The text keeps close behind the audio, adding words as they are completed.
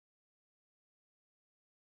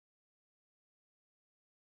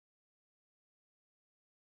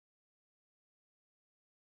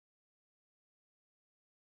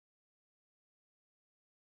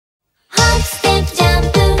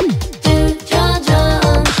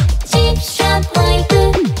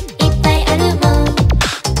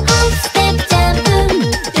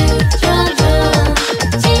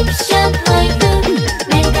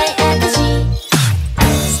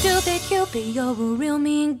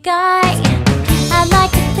guy. I'd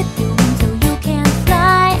like to clip your wings so you can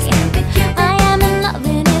fly. I am in love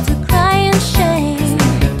and it's a crying shame,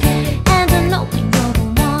 and I know you're the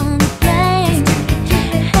one to blame.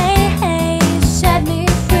 Hey, hey, set me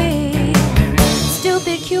free.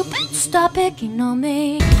 Stupid Cupid, stop picking on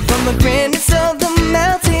me. From the grandness of the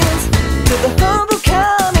mountains to the humble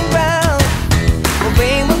coming round, well,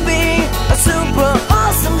 rain will be a super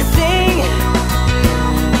awesome thing.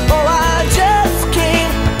 Oh, I just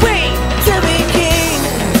can't wait to be king.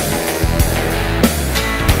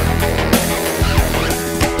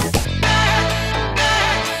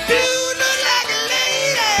 You look like a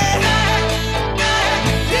lady.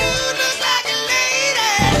 You look like a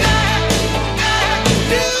lady.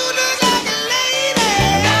 You look like a lady.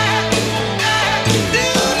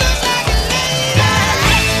 You look like a lady.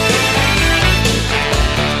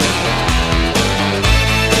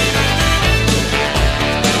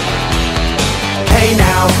 Hey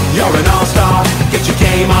now, you're an all-star. Get your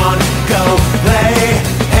game on, go play.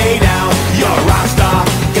 Hey now, you're a rock star.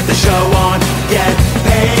 Get the show on, get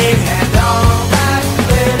paid. And all that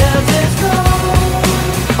glitters is gold.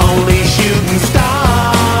 Only shooting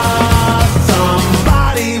stars.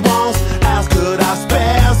 Somebody once asked, could I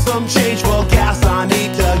spare some change for gas? I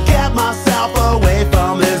need to get myself away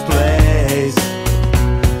from this place.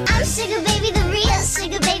 I'm sugar baby, the real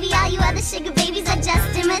sugar baby. All you other sugar babies are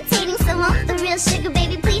just imitating. So won't the real sugar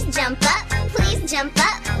baby please jump up? Please jump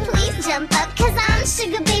up, please jump up. Cause I'm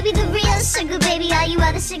sugar baby, the real sugar baby. All you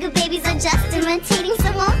other sugar babies are just imitating.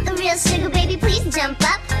 So won't the real sugar baby please jump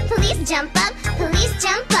up? Please jump up, please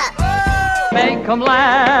jump up. Make 'em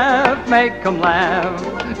laugh, make 'em laugh.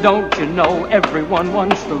 Don't you know everyone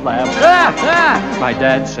wants to laugh? My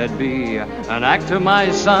dad said be an actor,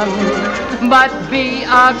 my son, but be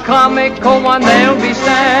a comical one. They'll be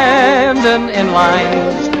standing in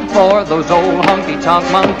lines for those old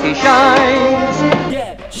honky-tonk monkey shines.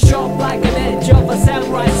 Yeah, sharp like an edge of a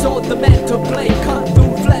samurai sword, the mental blade cut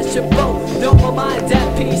through flesh and bone. No, my mind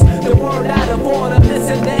at peace, the word out of order.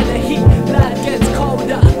 Listen, then the heat, life gets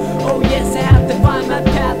colder. Oh yes, I have to find my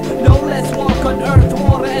path. No less walk on earth,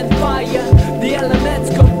 water and fire. The elements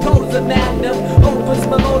compose a man. Opens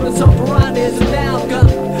my modus operandi is amalgam.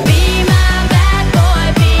 Be my bad boy,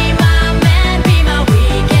 be my man, be my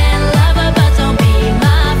weekend lover, but don't be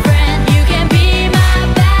my friend. You can be my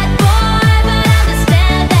bad boy, but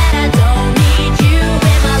understand that I don't need you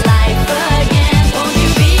in my life again. Won't you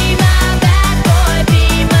be my bad boy, be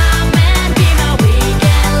my man, be my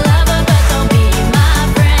weekend lover, but don't be my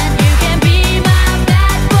friend. You can be my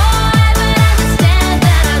bad boy, but understand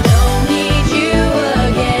that I don't need you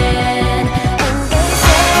again. And they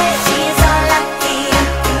say she's all lucky.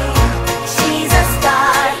 She's a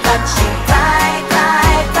star, but she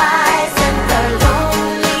cries in her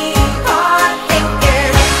lonely heart,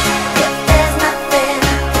 thinking if there's nothing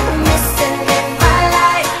missing in my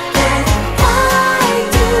life, then why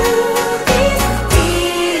do these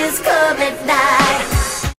tears come at night?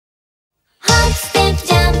 Hop, step,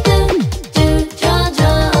 jump, do, draw,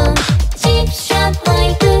 draw. Chip, shop,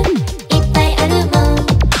 hoip, いっぱいあるもん。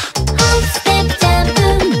Hop, step, jump,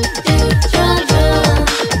 do, draw, draw.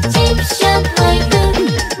 Chip, shop, hoip,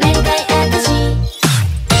 めでたいあたし。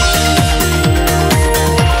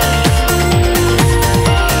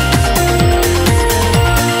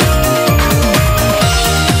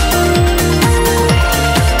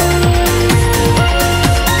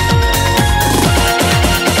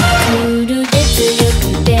フルで強く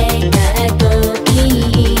てかっこい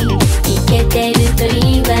い。イケてると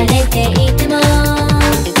言われている。